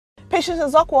Patience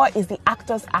Ozokwor is the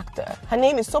actor's actor. Her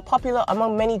name is so popular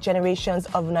among many generations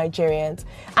of Nigerians,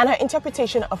 and her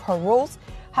interpretation of her roles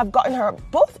have gotten her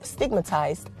both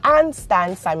stigmatized and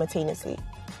stand simultaneously.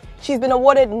 She's been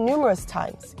awarded numerous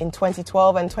times. In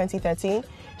 2012 and 2013,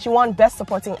 she won Best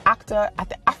Supporting Actor at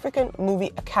the African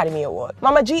Movie Academy Award.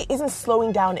 Mama G isn't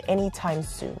slowing down anytime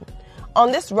soon.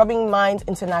 On this Rubbing Minds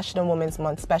International Women's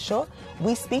Month special,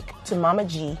 we speak to Mama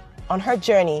G on her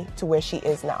journey to where she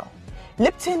is now.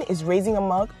 Lipton is raising a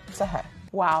mug to her.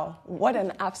 Wow, what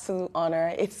an absolute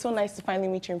honor. It's so nice to finally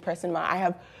meet you in person, Ma.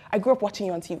 I grew up watching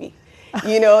you on TV.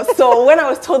 You know, so when I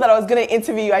was told that I was going to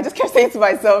interview you, I just kept saying to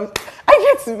myself,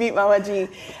 I get to meet Mama G.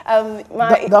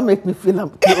 Don't make me feel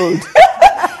I'm too old.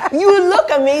 You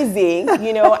look amazing,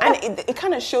 you know, and it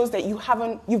kind of shows that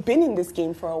you've been in this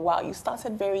game for a while. You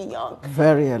started very young.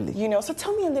 Very early. You know, so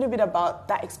tell me a little bit about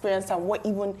that experience and what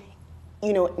even,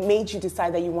 you know, made you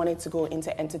decide that you wanted to go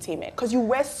into entertainment? Because you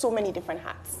wear so many different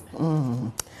hats.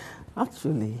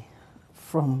 Actually,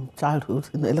 from childhood,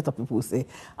 you know, a lot of people say,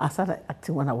 I started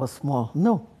acting when I was small.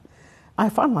 No, I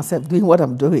found myself doing what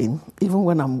I'm doing, even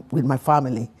when I'm with my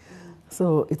family.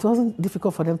 So it wasn't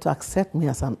difficult for them to accept me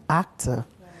as an actor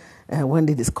when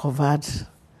they discovered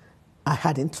I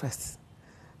had interest.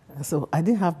 So I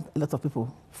didn't have a lot of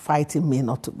people fighting me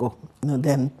not to go. You know,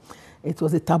 then it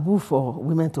was a taboo for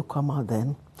women to come out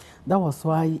then. That was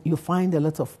why you find a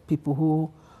lot of people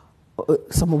who,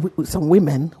 some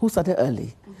women who started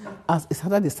early.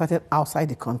 They started outside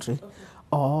the country,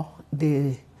 or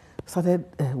they started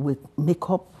with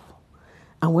makeup.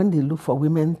 And when they look for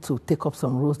women to take up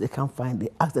some roles they can't find, they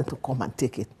ask them to come and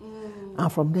take it.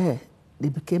 And from there, they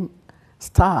became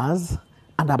stars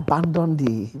and abandoned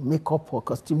the makeup or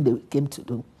costume they came to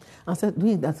do. And started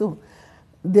doing that. So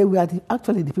they were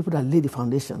actually the people that laid the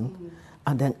foundation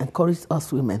and then encouraged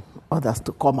us women, others,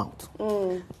 to come out.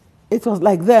 It was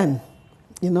like then,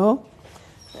 you know,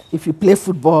 if you play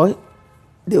football,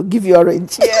 they'll give you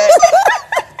orange. Yeah.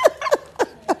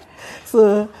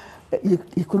 So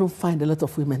you couldn't find a lot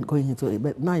of women going into it,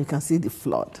 but now you can see the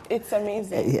flood. It's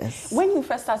amazing. Yes. When you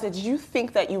first started, did you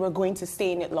think that you were going to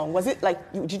stay in it long? Was it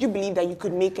like, did you believe that you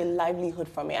could make a livelihood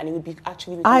from it and it would be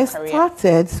actually become a career? I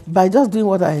started by just doing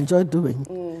what I enjoyed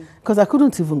doing, because I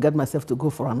couldn't even get myself to go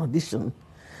for an audition.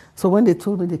 So when they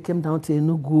told me they came down to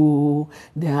Enugu,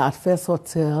 they are at First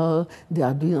Hotel, they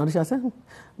are doing audition, I said,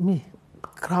 me,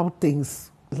 crowd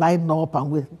things, line up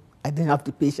and wait. I didn't have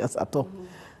the patience at all.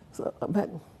 So, but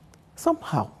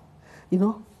somehow, you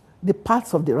know, the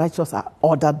paths of the righteous are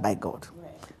ordered by God.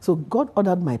 Right. So God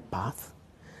ordered my path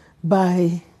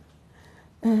by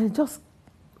just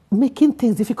making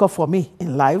things difficult for me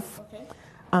in life. Okay.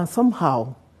 And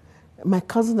somehow, my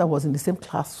cousin that was in the same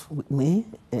class with me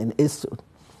in Esud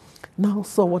now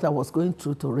saw what I was going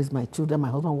through to raise my children. My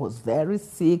husband was very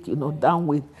sick, you know, down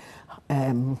with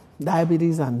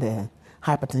diabetes and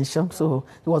hypertension. So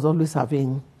he was always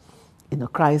having, you know,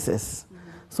 crisis.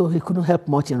 So he couldn't help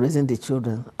much in raising the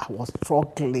children. I was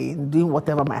struggling, doing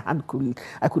whatever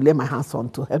I could lay my hands on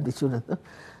to help the children.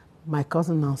 My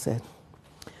cousin now said,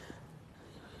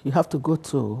 you have to go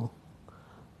to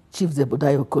Chief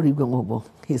Zebudayo Korigwengobo,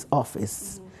 his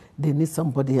office. They need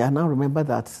somebody. I now remember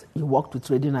that you worked with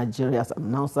Radio Nigeria as an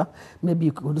announcer. Maybe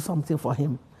you could do something for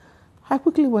him. I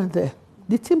quickly went there.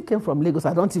 The team came from Lagos.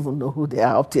 I don't even know who they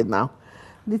are up till now.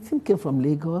 The team came from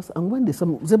Lagos, and when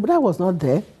Zebudayo was not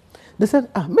there, they said,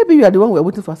 maybe you are the one we're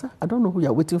waiting for. I said, I don't know who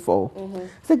you're waiting for. They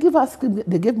said, give us a script.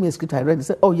 They gave me a script I read. They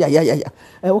said, oh, yeah.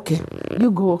 Okay,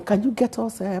 you go. Can you get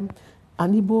us an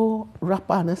Igbo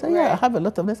rapper? And I said, yeah, I have a lot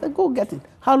of them. They said, go get it.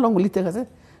 How long will it take? I said,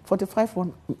 45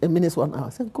 minutes, 1 hour. I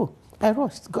said, go. I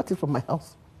rushed, got it from my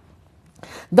house.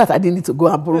 That I didn't need to go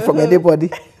and borrow from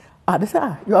anybody. They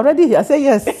said, you already here? I said,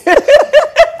 yes.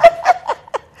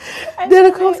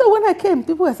 So when I came,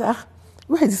 people were saying,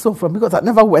 where is this one from? Because I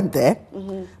never went there.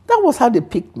 That was how they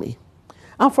picked me.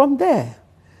 And from there,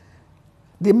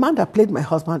 the man that played my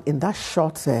husband in that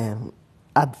short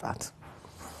advert,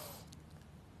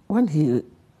 when he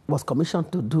was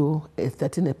commissioned to do a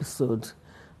 13 episode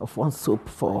of one soap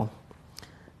for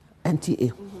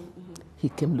NTA, he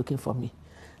came looking for me.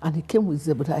 And he came with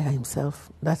Zebediah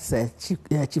himself, that's Chief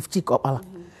Chikopala.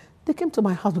 They came to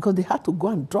my house because they had to go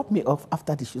and drop me off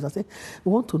after the shows. I said,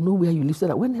 we want to know where you live so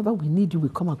that whenever we need you, we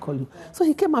come and call you. So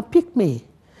he came and picked me.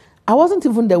 I wasn't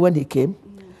even there when he came.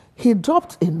 He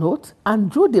dropped a note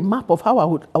and drew the map of how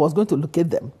I was going to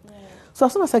locate them. So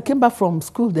as soon as I came back from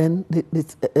school, then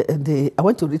I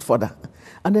went to read further.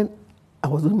 And then I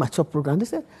was doing my shop program. They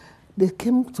said, they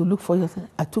came to look for you.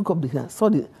 I took up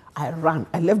I ran.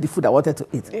 I left the food I wanted to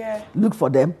eat. Looked for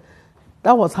them.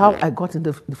 That was how I got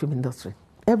into the film industry.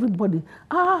 everybody,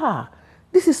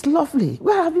 this is lovely.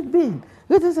 Where have you been?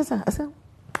 I said,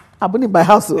 I've been in my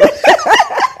house.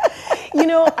 You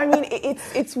know, I mean,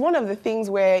 it's one of the things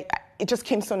where it just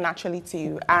came so naturally to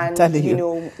you. And, you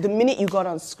know, the minute you got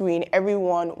on screen,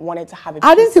 everyone wanted to have a piece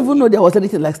I didn't even know there was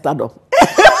anything like stand-up.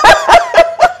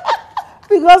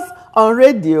 Because on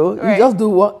radio, you just do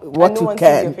what you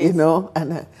can, you know.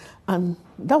 And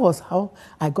that was how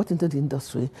I got into the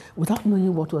industry without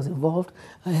knowing what was involved,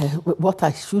 what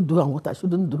I should do and what I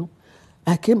shouldn't do.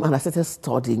 I came and I started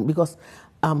studying because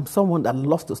I'm someone that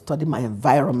loves to study my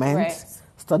environment,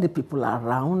 study people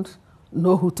around,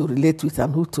 know who to relate with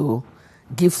and who to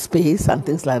give space and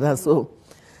things like that. So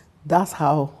that's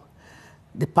how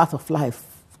the path of life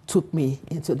took me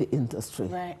into the industry.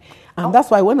 Right. And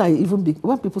that's why when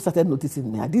people started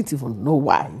noticing me, I didn't even know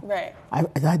why. Right.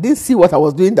 I didn't see what I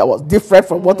was doing that was different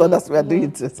from what others were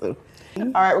doing. So.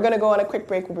 All right, we're going to go on a quick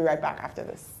break. We'll be right back after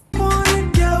this.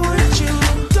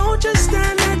 Don't just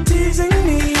stand there teasing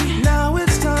me. Now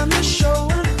it's time to show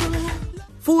it.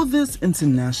 For this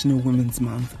International Women's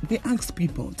Month, we asked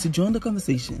people to join the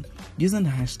conversation using the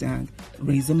hashtag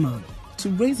 #RaiseAMug to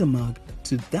raise a mug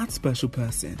to that special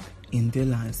person in their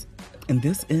lives. And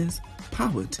this is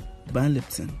powered by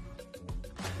Lipton.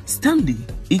 Stanley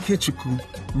Ikechukwu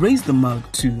raised the mug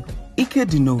to Ike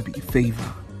Dinobi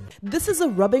Favor. This is a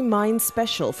Rubbing Minds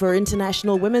special for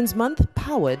International Women's Month,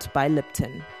 powered by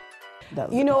Lipton.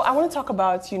 You know, I want to talk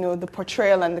about, you know, the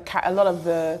portrayal and a lot of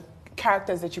the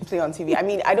characters that you play on TV. I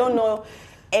mean, I don't know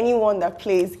anyone that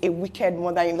plays a wicked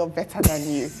mother-in-law better than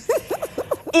you.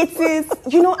 It is,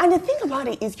 you know, and the thing about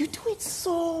it is you do it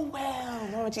so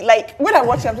well. Like, when I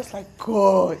watch it, I'm just like,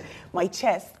 God, my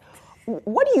chest.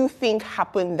 What do you think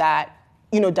happened that,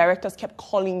 you know, directors kept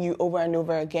calling you over and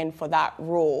over again for that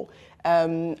role?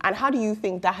 And how do you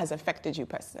think that has affected you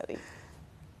personally?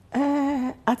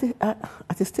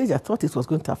 At a stage, I thought it was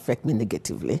going to affect me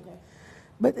negatively. Okay.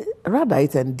 But rather,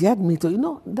 it endeared me to, you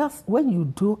know, that's when you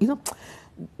do, you know,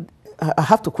 I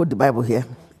have to quote the Bible here.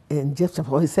 In James chapter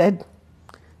 4, he said,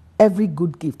 every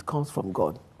good gift comes from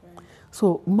God. Right.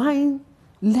 So mine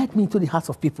led me into the hearts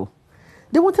of people.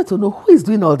 They wanted to know who is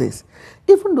doing all this.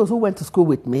 Even those who went to school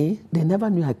with me, they never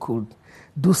knew I could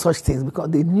do such things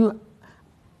because they knew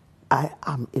I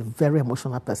am a very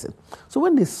emotional person. So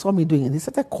when they saw me doing it, they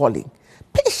started calling.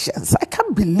 Patience, I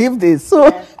can't believe this. So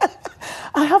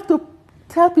I have to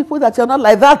tell people that you're not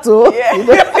like that, too. Yeah. You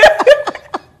know?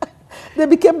 They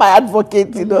became my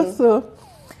advocate, you know. So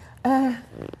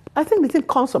I think the thing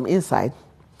comes from inside.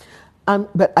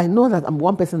 But I know that I'm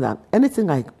one person that anything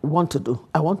I want to do,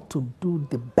 I want to do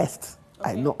the best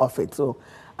I know of it. So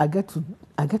I get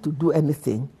to do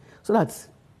anything so that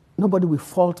nobody will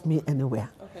fault me anywhere.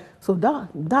 Okay. So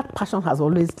that passion has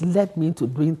always led me to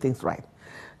doing things right.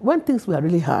 When things were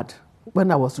really hard,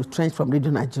 when I was retrenched from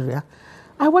Radio Nigeria,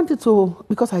 I went into,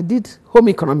 because I did home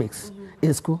economics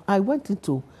in school, I went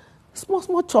into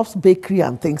small shops, bakery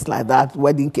and things like that,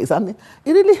 wedding cakes, and it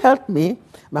really helped me.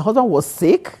 My husband was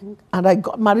sick, and I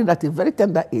got married at a very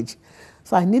tender age.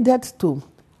 So I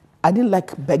didn't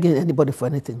like begging anybody for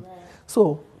anything. Right.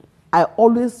 So I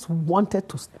always wanted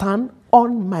to stand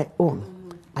on my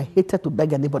own. I hated to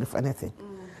beg anybody for anything.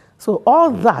 So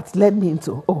all that led me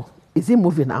into, is he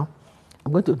moving now?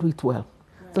 I'm going to do it well.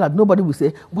 Right. So that nobody will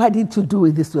say, why didn't you do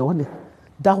it this way?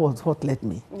 That was what led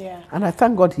me. Yeah. And I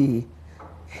thank God he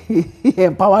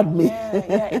empowered me.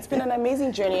 Yeah, it's been an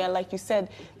amazing journey, and like you said,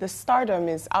 the stardom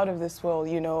is out of this world.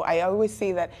 You know, I always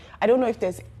say that I don't know if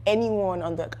there's anyone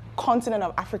on the continent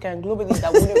of Africa and globally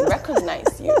that wouldn't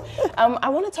recognize you. I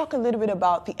want to talk a little bit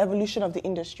about the evolution of the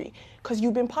industry, because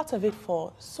you've been part of it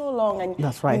for so long, and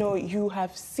that's right. You know, you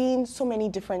have seen so many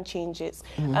different changes.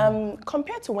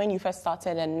 Compared to when you first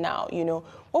started and now, you know,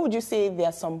 what would you say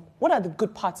what are the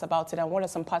good parts about it, and what are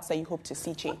some parts that you hope to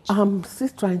see change? I'm still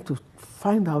trying to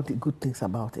find out the good things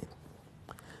about it.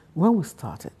 When we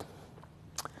started,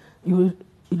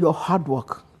 your hard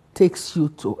work takes you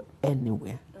to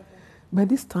anywhere. Okay. But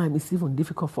this time, it's even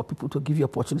difficult for people to give you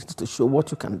opportunity to show what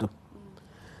you can do.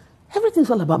 Everything's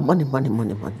all about money, money,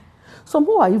 money, money. Some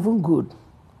who are even good,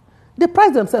 they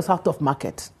price themselves out of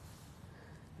market.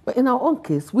 But in our own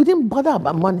case, we didn't bother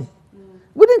about money.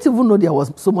 We didn't even know there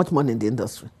was so much money in the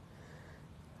industry.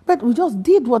 But we just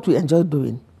did what we enjoyed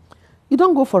doing. You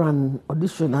don't go for an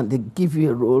audition and they give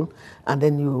you a role and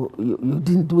then you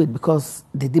didn't do it because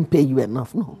they didn't pay you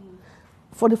enough. No.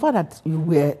 For the fact that you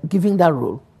were giving that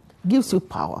role gives you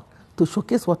power to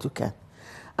showcase what you can.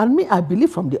 And me, I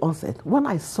believe from the onset, when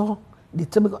I saw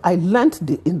I learned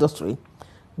the industry,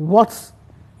 what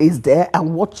is there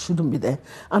and what shouldn't be there.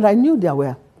 And I knew there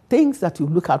were things that you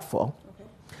look out for. Okay.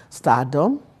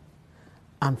 Stardom,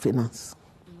 and finance.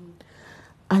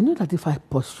 I knew that if I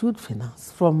pursued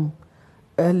finance from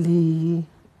early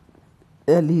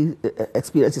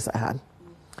experiences I had,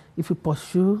 if you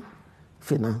pursue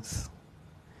finance,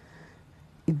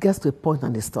 it gets to a point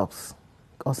and it stops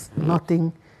because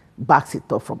nothing backs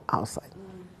it up from outside.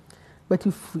 But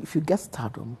if you get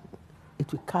stardom,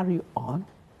 it will carry you on,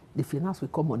 the finance will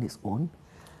come on its own,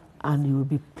 and you will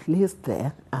be placed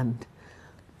there, and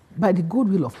by the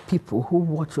goodwill of people who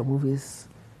watch your movies,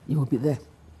 you will be there.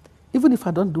 Even if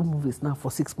I don't do movies now for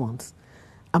 6 months,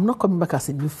 I'm not coming back as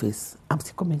a new face. I'm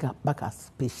still coming back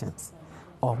as Patience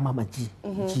or Mama G.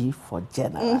 G for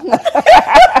General. Mama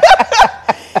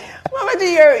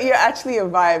G, you're actually a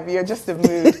vibe. You're just a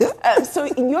mood. So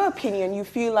in your opinion, you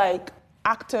feel like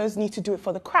actors need to do it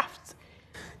for the craft?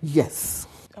 Yes.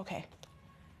 Okay.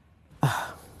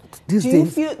 Do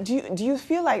you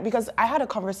feel like, because I had a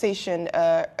conversation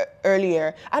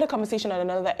earlier, I had a conversation on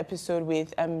another episode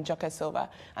with Joke Silva,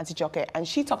 Auntie Joke, and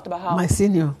she talked about how... My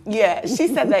senior. Yeah, she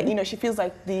said that, she feels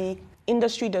like the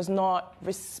industry does not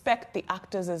respect the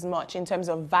actors as much in terms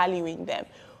of valuing them.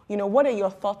 What are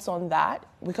your thoughts on that?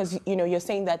 Because, you're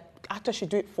saying that actors should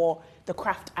do it for the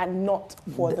craft and not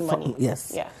for the money.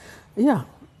 Yes. Yeah. Yeah.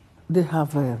 They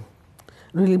have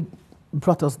really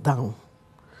brought us down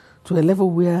to a level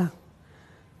where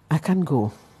I can't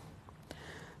go.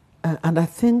 And I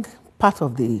think part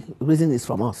of the reason is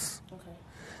from us. Okay.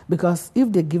 Because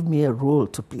if they give me a role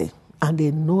to play and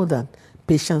they know that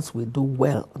Patience will do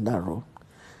well on that role,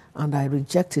 and I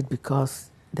reject it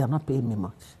because they're not paying me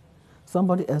much,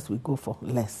 somebody else will go for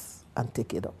less and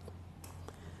take it up.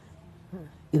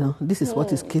 This is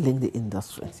what is killing the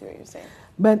industry. I see what you're saying.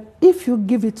 But if you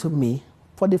give it to me,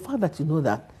 for the fact that you know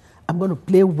that I'm going to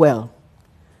play well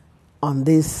on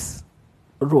this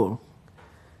role,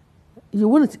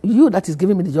 you that is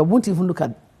giving me the job won't even look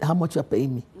at how much you're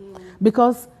paying me.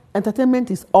 Because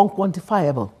entertainment is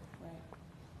unquantifiable. Right.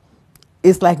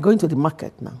 It's like going to the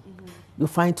market now. You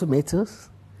find tomatoes,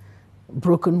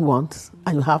 broken ones,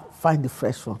 and you find the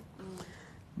fresh one.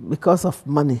 Because of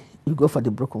money, you go for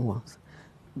the broken ones.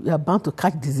 You are bound to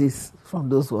catch disease from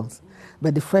those ones.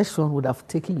 But the fresh one would have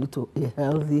taken you to a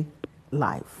healthy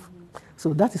life.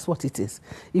 So that is what it is.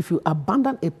 If you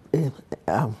abandon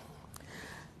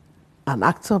an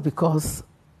actor because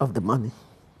of the money,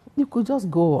 you could just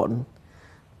go on,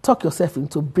 talk yourself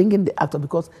into bringing the actor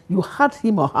because you had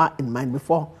him or her in mind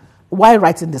before, while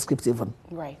writing the script even.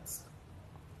 Right.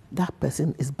 That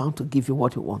person is bound to give you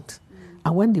what you want.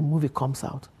 And when the movie comes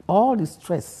out, all the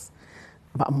stress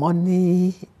about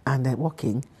money and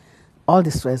working, all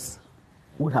the stress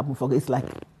would happen for. It's like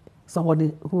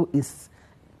somebody who is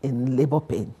in labor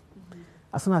pain.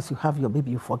 As soon as you have your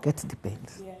baby, you forget the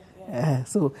pains.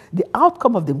 So the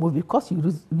outcome of the movie, because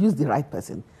you use the right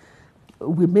person,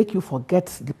 will make you forget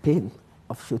the pain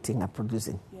of shooting and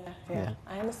producing. Yeah.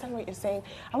 I understand what you're saying.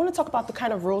 I want to talk about the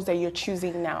kind of roles that you're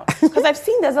choosing now. Because I've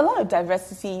seen there's a lot of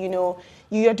diversity,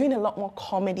 you're doing a lot more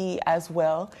comedy as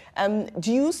well.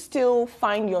 Do you still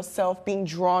find yourself being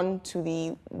drawn to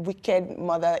the wicked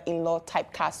mother-in-law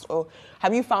typecast? Or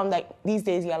have you found that these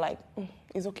days you're like,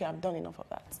 it's okay, I've done enough of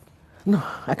that? No,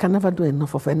 I can never do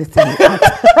enough of anything.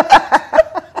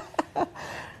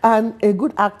 And a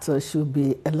good actor should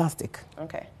be elastic.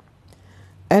 Okay.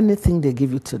 Anything they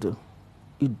give you to do,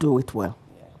 you do it well.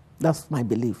 Yeah. That's my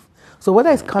belief. So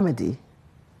whether it's comedy,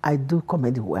 I do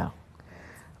comedy well.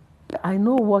 I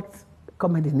know what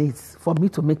comedy needs for me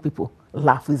to make people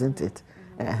laugh, isn't it?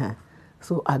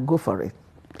 So I go for it.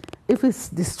 If it's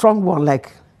the strong one,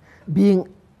 like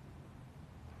being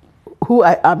who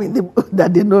I am,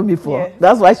 that they know me for,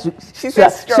 that's why she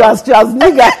has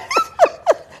nigger.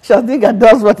 Nigger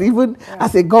does what, even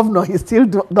as a governor, he still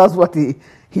does what he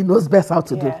knows best how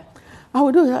to do. I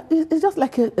would do that. It's just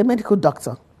like a medical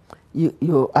doctor.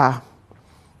 You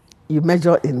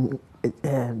measure in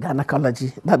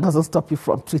gynecology. That doesn't stop you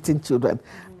from treating children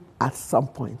at some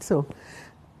point. So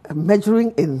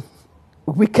measuring in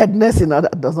wickedness in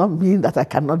others does not mean that I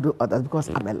cannot do others because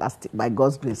I'm elastic by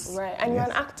God's grace. Right, and you're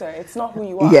an actor. It's not who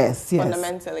you are.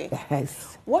 Fundamentally.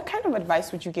 Yes. What kind of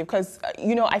advice would you give? Because,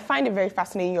 I find it very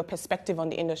fascinating, your perspective on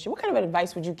the industry. What kind of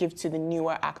advice would you give to the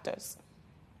newer actors?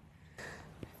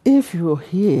 If you're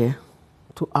here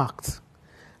to act.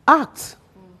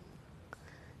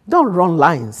 Don't run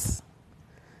lines.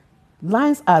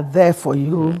 Lines are there for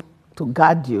you to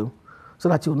guide you so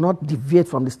that you'll not deviate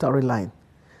from the storyline.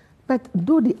 But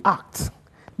do the act.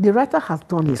 The writer has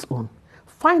done his own.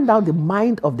 Find out the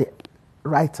mind of the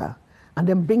writer and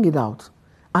then bring it out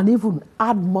and even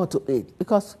add more to it.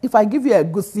 Because if I give you a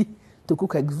goosey to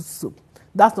cook a goosey soup,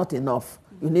 that's not enough.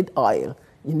 You need oil.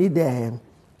 You need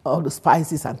all the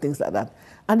spices and things like that,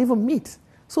 and even meat.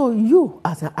 So you,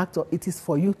 as an actor, it is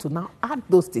for you to now add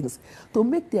those things to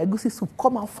make the egusi soup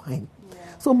come out fine. Yeah.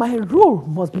 So my role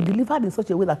must be delivered in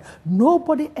such a way that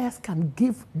nobody else can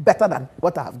give better than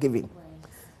what I have given. Right.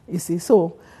 You see,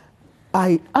 so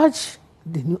I urge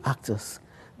the new actors,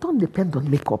 don't depend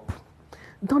on makeup.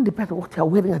 Don't depend on what you're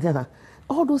wearing and the other.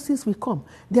 All those things will come.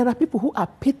 There are people who are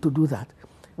paid to do that.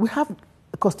 We have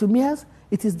costumiers.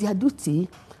 It is their duty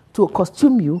to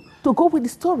costume you to go with the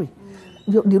story,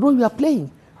 the role you are playing.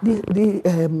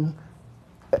 The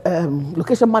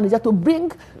location manager to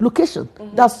bring location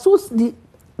that suits the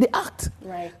act.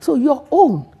 Right. So your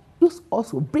own, you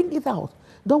also bring it out.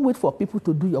 Don't wait for people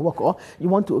to do your work. Or you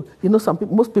want to, some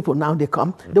people, most people now they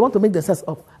come, they want to make themselves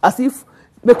up as if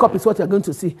makeup is what you're going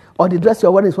to see or the dress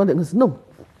you're wearing is what they're going to see. No.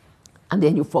 And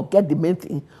then you forget the main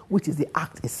thing, which is the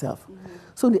act itself.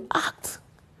 So the act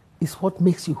is what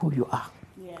makes you who you are.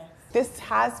 This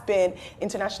has been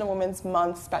International Women's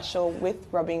Month special with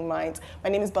Rubbing Minds. My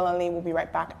name is Balanle. We'll be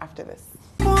right back after this.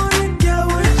 Wanna get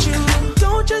with you.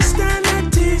 Don't just stand there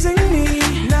teasing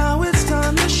me. Now it's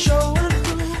time to show and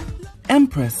prove.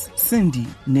 Empress Cindy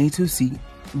Nato-C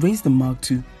raised the mark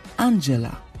to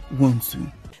Angela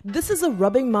Wonsu. This is a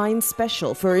Rubbing Minds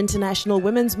special for International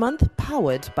Women's Month,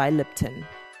 powered by Lipton.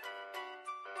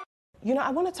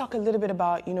 I want to talk a little bit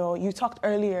about, you talked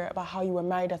earlier about how you were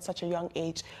married at such a young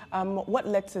age. What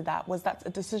led to that? Was that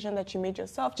a decision that you made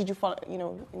yourself? Did you follow,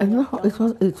 No,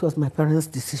 it was my parents'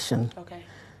 decision. Okay.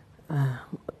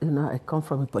 I come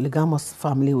from a polygamous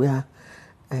family where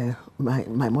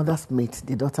my mother's mate,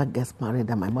 the daughter gets married,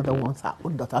 and my mother wants her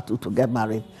own daughter to get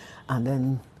married. And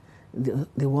then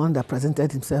the one that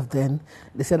presented himself then,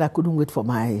 they said I couldn't wait for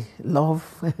my love.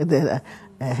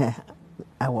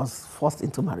 I was forced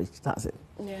into marriage. That's it.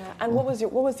 Yeah. And what was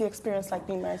the experience like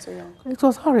being married so young? It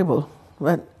was horrible.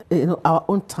 But our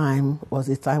own time was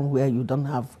a time where you don't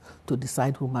have to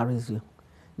decide who marries you.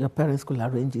 Your parents could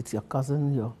arrange it. Your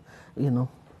cousin,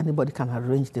 anybody can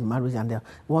arrange the marriage, and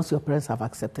once your parents have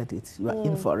accepted it, you are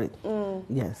in for it.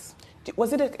 Yes.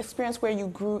 Was it an experience where you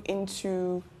grew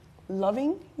into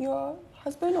loving your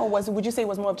husband, or would you say it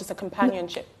was more of just a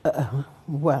companionship?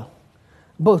 Well,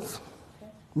 both.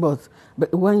 But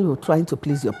when you're trying to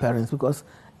please your parents, because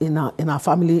in our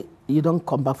family, you don't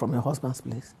come back from your husband's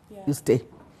place. Yeah. You stay,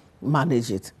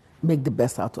 manage it, make the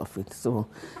best out of it. So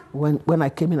when I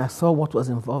came in, I saw what was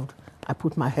involved. I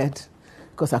put my head,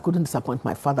 because I couldn't disappoint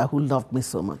my father who loved me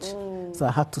so much. So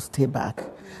I had to stay back.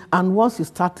 And once you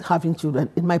start having children,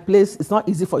 in my place, it's not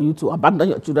easy for you to abandon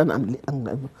your children.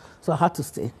 And so I had to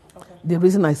stay. Okay. The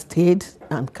reason I stayed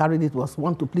and carried it was,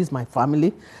 one, to please my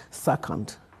family,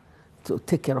 second, to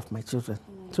take care of my children.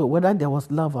 So whether there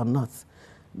was love or not,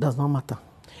 does not matter.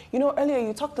 Earlier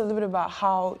you talked a little bit about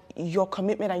how your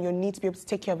commitment and your need to be able to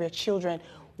take care of your children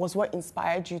was what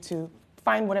inspired you to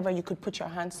find whatever you could put your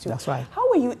hands to. That's right. How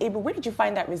were you able, where did you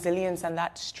find that resilience and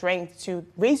that strength to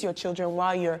raise your children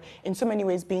while you're in so many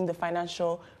ways being the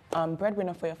financial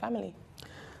breadwinner for your family?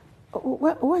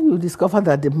 When you discover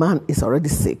that the man is already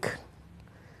sick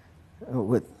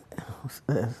with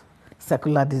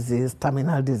secular disease,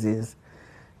 terminal disease,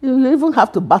 you even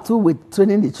have to battle with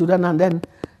training the children and then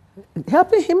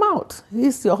helping him out.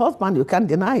 He's your husband, you can't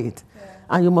deny it. Yeah.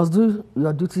 And you must do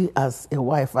your duty as a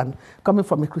wife. And coming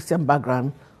from a Christian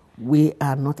background, we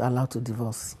are not allowed to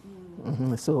divorce.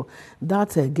 So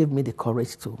that gave me the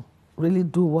courage to really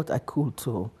do what I could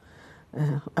to.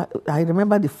 I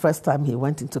remember the first time he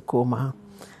went into coma.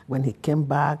 When he came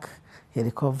back, he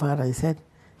recovered, and he said,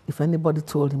 if anybody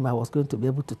told him I was going to be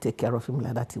able to take care of him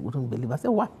like that, he wouldn't believe. I said,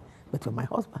 why? But you're my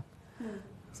husband.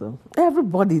 So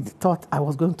everybody thought I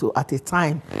was going to, at a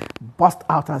time, bust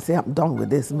out and say, I'm done with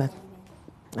this. But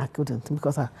I couldn't,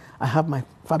 because I have my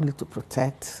family to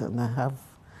protect, and I have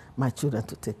my children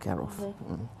to take care of.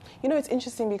 It's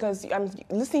interesting because I'm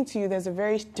listening to you, there's a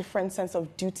very different sense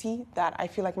of duty that I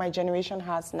feel like my generation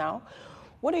has now.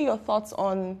 What are your thoughts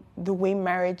on the way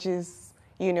marriages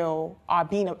are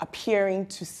appearing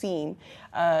to seem?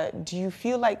 Do you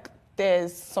feel like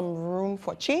there's some room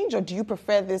for change, or do you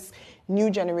prefer this new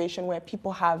generation where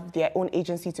people have their own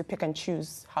agency to pick and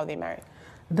choose how they marry?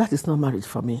 That is not marriage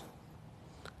for me.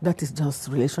 That is just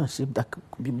relationship that could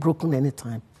be broken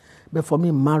anytime. But for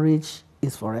me, marriage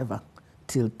is forever,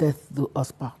 till death do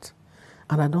us part.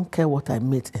 And I don't care what I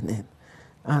meet in it.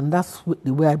 And that's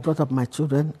the way I brought up my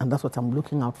children, and that's what I'm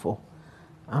looking out for.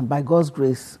 And by God's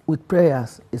grace, with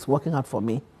prayers, it's working out for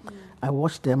me. I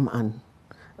watched them, and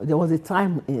there was a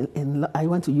time I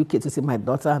went to UK to see my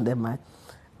daughter, and then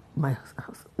my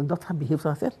daughter behaved.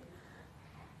 So I said,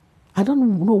 I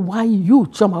don't know why you,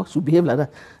 Choma, should behave like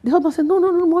that. The husband said, no,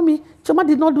 mommy, Choma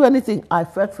did not do anything. I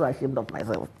felt so ashamed of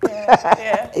myself.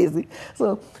 Yeah. You see?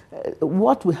 So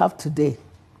what we have today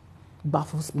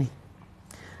baffles me.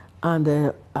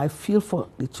 And I feel for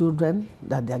the children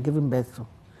that they are giving birth to,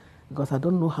 because I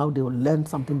don't know how they will learn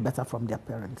something better from their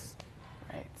parents.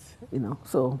 Right. You know,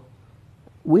 so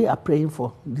we are praying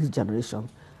for this generation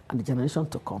and the generation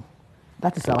to come.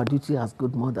 That is our duty as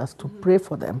good mothers, to pray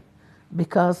for them,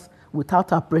 because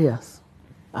without our prayers,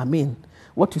 I mean,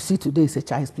 what you see today is a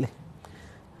child's play.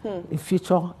 In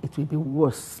future, it will be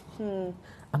worse. And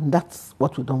that's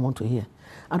what we don't want to hear.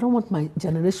 I don't want my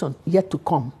generation yet to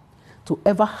come to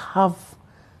ever have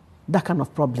that kind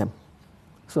of problem.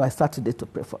 So I start today to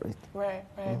pray for it. Right.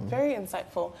 Very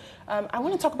insightful. I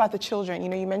want to talk about the children. You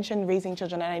know, you mentioned raising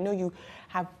children, and I know you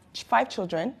have 5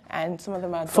 children, and some of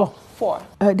them are four.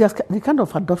 The kind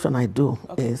of adoption I do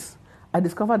is, I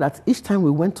discovered that each time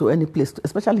we went to any place,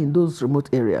 especially in those remote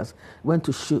areas, went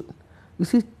to shoot, you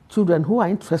see children who are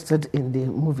interested in the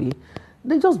movie,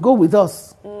 they just go with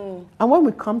us. And when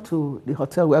we come to the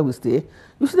hotel where we stay,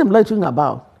 you see them loitering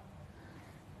about.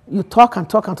 You talk and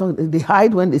talk and talk. They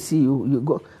hide when they see you. You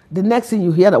go. The next thing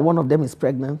you hear that one of them is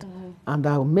pregnant, and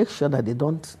I'll make sure that they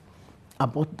don't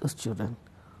abort those children.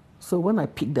 So when I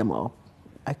pick them up,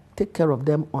 I take care of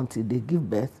them until they give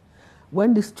birth.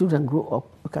 When these children grow up,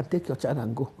 you can take your child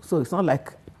and go. So it's not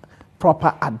like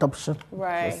proper adoption.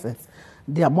 Right.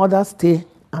 Their mothers stay,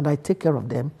 and I take care of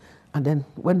them. And then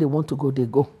when they want to go, they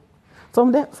go.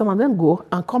 Some of them go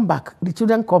and come back. The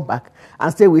children come back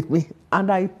and stay with me.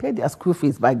 And I pay their school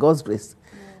fees by God's grace.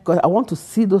 Because I want to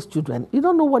see those children. You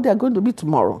don't know what they are going to be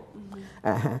tomorrow.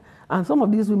 And some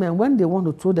of these women, when they want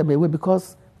to throw them away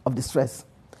because of the stress,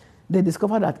 they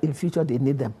discover that in future they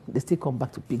need them. They still come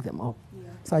back to pick them up.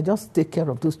 So I just take care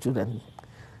of those children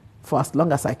for as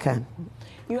long as I can.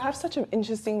 You have such an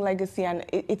interesting legacy, and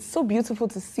it's so beautiful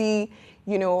to see.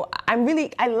 You know, I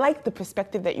like the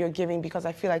perspective that you're giving, because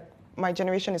I feel like my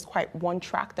generation is quite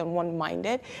one-tracked and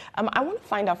one-minded. I want to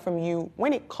find out from you,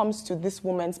 when it comes to this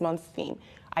Women's Month theme,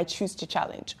 I choose to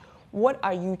challenge. What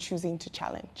are you choosing to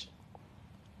challenge?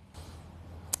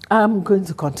 I'm going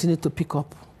to continue to pick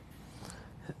up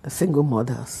single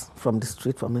mothers from the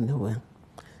street, from anywhere.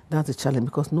 That's a challenge,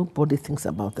 because nobody thinks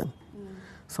about them.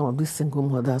 Some of these single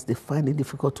mothers, they find it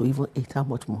difficult to even eat how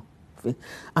much more.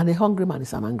 And a hungry man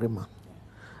is an angry man.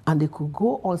 And they could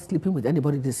go on sleeping with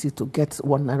anybody they see to get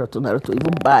 1 naira, 2 naira, to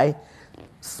even buy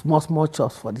small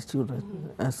chops for the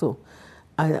children. And so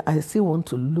I still want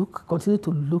to continue to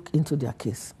look into their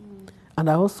case. And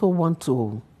I also want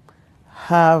to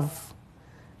have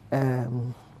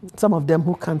some of them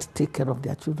who can't take care of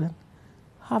their children,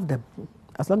 have them,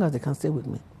 as long as they can stay with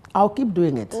me. I'll keep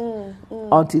doing it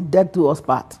until death do us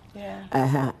part.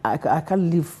 I can't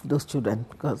leave those children,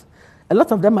 because a lot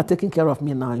of them are taking care of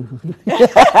me now.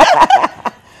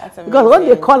 Because when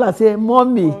they call and say,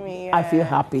 Mommy, I feel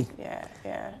happy.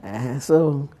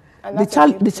 So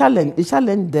the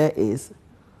challenge there is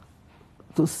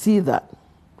to see that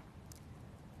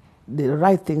the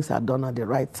right things are done at the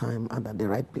right time and at the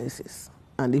right places.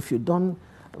 And if you don't,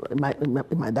 in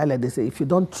my dialect they say, if you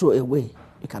don't throw away,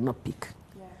 you cannot pick.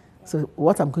 So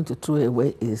what I'm going to throw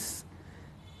away is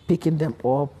picking them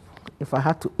up. If I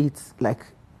had to eat like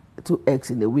 2 eggs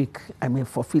in a week, I may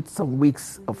forfeit some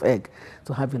weeks of egg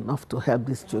to have enough to help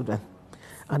these children.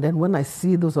 And then when I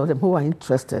see those of them who are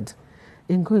interested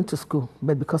in going to school,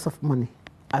 but because of money,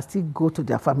 I still go to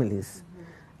their families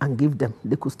and give them.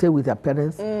 They could stay with their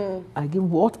parents. I give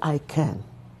what I can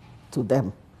to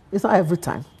them. It's not every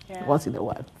time, once in a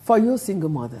while. For you single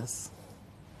mothers,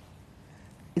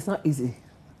 it's not easy.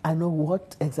 I know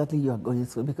what exactly you are going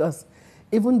through, because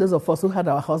even those of us who had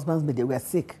our husbands, but they were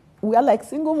sick, we are like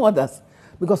single mothers,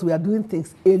 because we are doing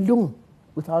things alone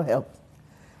without help.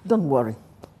 Don't worry.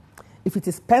 If it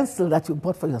is pencil that you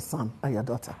bought for your son or your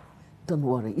daughter, don't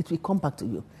worry. It will come back to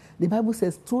you. The Bible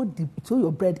says, throw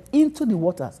your bread into the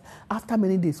waters. After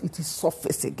many days, it will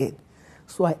surface again.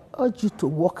 So I urge you to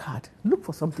work hard. Look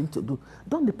for something to do.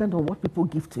 Don't depend on what people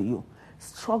give to you.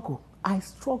 Struggle. I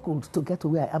struggled to get to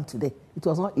where I am today. It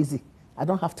was not easy. I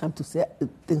don't have time to say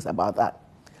things about that.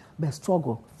 But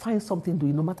struggle. Find something to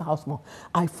do, no matter how small.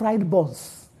 I fried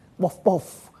buns,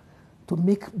 puff, to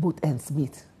make both ends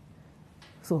meet.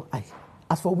 So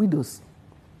as for widows,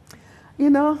 you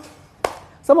know,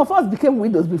 some of us became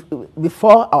widows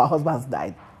before our husbands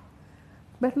died.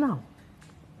 But now,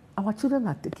 our children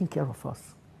are taking care of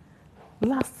us.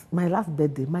 My last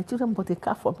birthday, my children bought a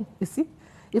car for me. You see,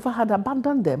 if I had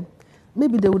abandoned them,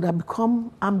 maybe they would have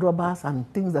become armed robbers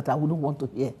and things that I wouldn't want to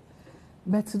hear.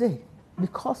 But today,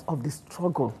 because of the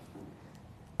struggle,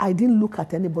 I didn't look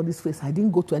at anybody's face. I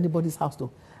didn't go to anybody's house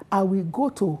though. I will go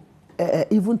to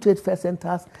even trade fair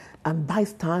centers and buy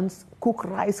stands, cook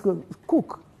rice,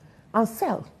 cook and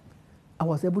sell. I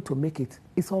was able to make it.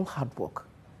 It's all hard work.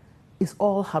 It's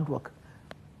all hard work.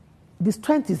 The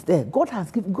strength is there.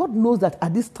 God knows that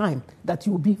at this time that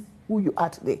you will be who you are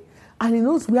today. And he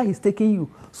knows where he's taking you.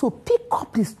 So pick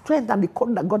up the strength and the call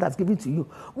that God has given to you.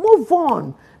 Move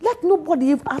on. Let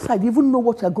nobody outside even know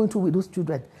what you're going through with those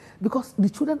children. Because the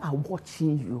children are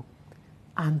watching you.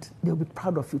 And they'll be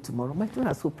proud of you tomorrow. My children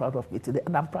are so proud of me today.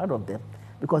 And I'm proud of them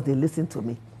because they listen to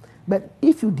me. But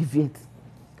if you deviate,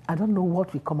 I don't know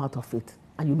what will come out of it.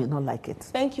 And you may not like it.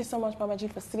 Thank you so much, Mama G,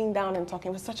 for sitting down and talking.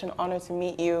 It was such an honor to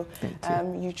meet you.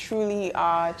 Thank you. You truly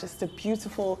are just a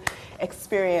beautiful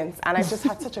experience. And I just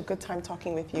had such a good time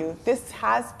talking with you. This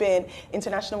has been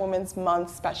International Women's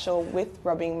Month special with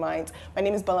Rubbing Minds. My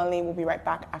name is Bolanle. We'll be right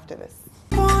back after this.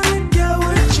 Wanna get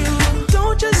with you.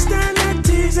 Don't just stand there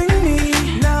teasing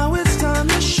me. Now it's time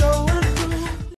to show